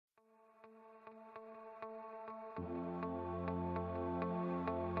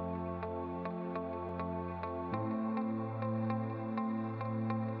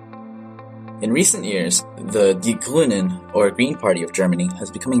In recent years, the Die Grünen, or Green Party of Germany, has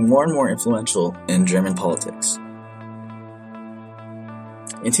becoming more and more influential in German politics.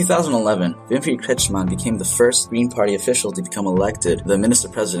 In 2011, Winfried Kretschmann became the first Green Party official to become elected the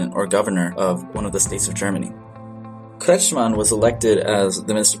minister-president or governor of one of the states of Germany. Kretschmann was elected as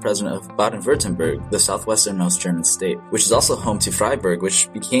the minister-president of Baden-Württemberg, the southwesternmost German state, which is also home to Freiburg,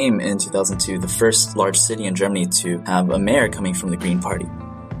 which became in 2002 the first large city in Germany to have a mayor coming from the Green Party.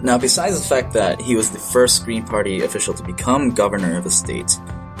 Now, besides the fact that he was the first Green Party official to become governor of a state,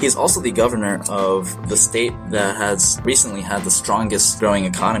 he is also the governor of the state that has recently had the strongest growing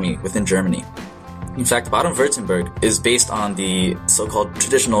economy within Germany. In fact, Baden-Württemberg is based on the so-called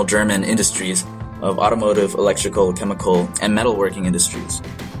traditional German industries of automotive, electrical, chemical, and metalworking industries.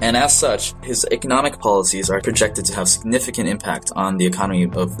 And as such, his economic policies are projected to have significant impact on the economy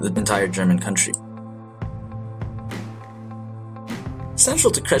of the entire German country.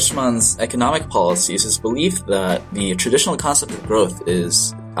 Central to Kretschmann's economic policies is belief that the traditional concept of growth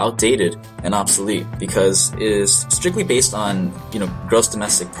is outdated and obsolete because it is strictly based on, gross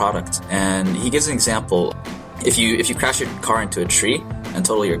domestic product. And he gives an example. If you crash your car into a tree and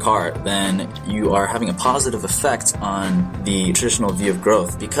total your car, then you are having a positive effect on the traditional view of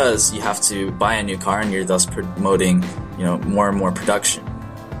growth because you have to buy a new car and you're thus promoting, more and more production.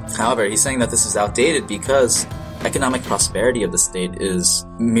 However, he's saying that this is outdated because economic prosperity of the state is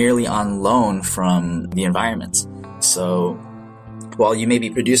merely on loan from the environment. So while you may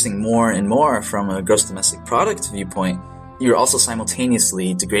be producing more and more from a gross domestic product viewpoint, you're also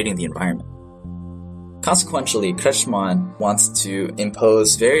simultaneously degrading the environment. Consequently, Kretschmann wants to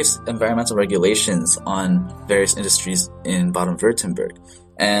impose various environmental regulations on various industries in Baden-Württemberg.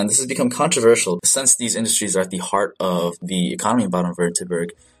 And this has become controversial since these industries are at the heart of the economy of Baden-Württemberg.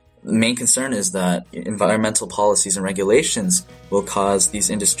 The main concern is that environmental policies and regulations will cause these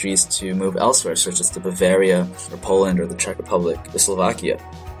industries to move elsewhere, such as to Bavaria or Poland or the Czech Republic or Slovakia.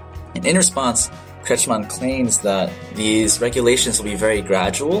 And in response, Kretschmann claims that these regulations will be very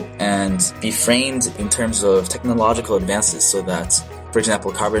gradual and be framed in terms of technological advances so that, for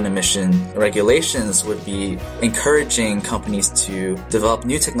example, carbon emission regulations would be encouraging companies to develop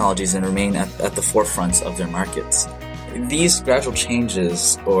new technologies and remain at the forefront of their markets. These gradual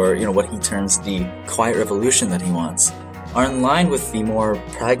changes, or what he terms the quiet revolution that he wants, are in line with the more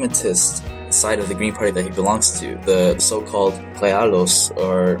pragmatist side of the Green Party that he belongs to, the so-called Realos,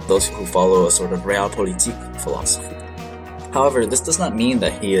 or those who follow a sort of Realpolitik philosophy. However, this does not mean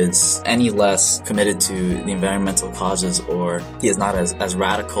that he is any less committed to the environmental causes, or he is not as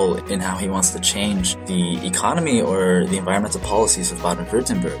radical in how he wants to change the economy or the environmental policies of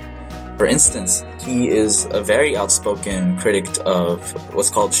Baden-Württemberg. For instance, he is a very outspoken critic of what's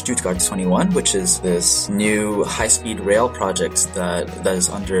called Stuttgart 21, which is this new high-speed rail project that is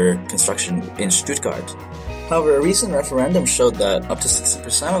under construction in Stuttgart. However, a recent referendum showed that up to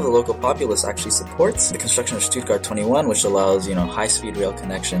 60% of the local populace actually supports the construction of Stuttgart 21, which allows, high-speed rail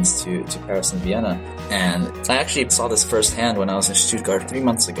connections to Paris and Vienna. And I actually saw this firsthand when I was in Stuttgart 3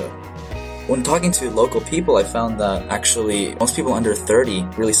 months ago. When talking to local people, I found that actually most people under 30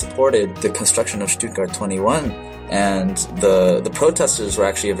 really supported the construction of Stuttgart 21, and the protesters were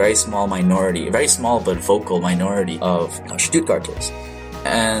actually a very small minority, a very small but vocal minority of Stuttgarters.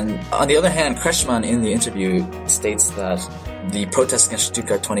 And on the other hand, Kretschmann in the interview states that the protests against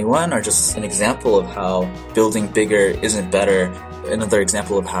Stuttgart 21 are just an example of how building bigger isn't better, another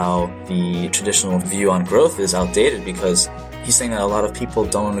example of how the traditional view on growth is outdated because he's saying that a lot of people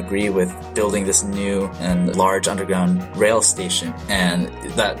don't agree with building this new and large underground rail station, and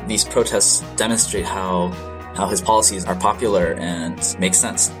that these protests demonstrate how his policies are popular and make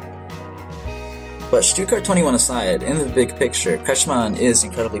sense. But Stuttgart 21 aside, in the big picture, Kretschmann is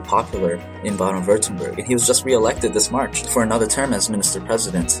incredibly popular in Baden-Württemberg, and he was just re-elected this March for another term as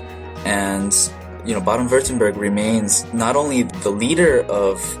minister-president. And Baden-Württemberg remains not only the leader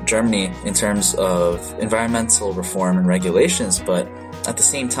of Germany in terms of environmental reform and regulations, but at the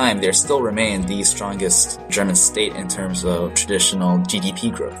same time, they still remain the strongest German state in terms of traditional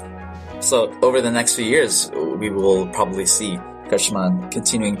GDP growth. So over the next few years, we will probably see Kretschmann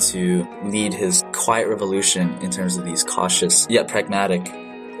continuing to lead his quiet revolution in terms of these cautious yet pragmatic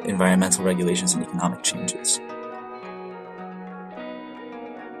environmental regulations and economic changes.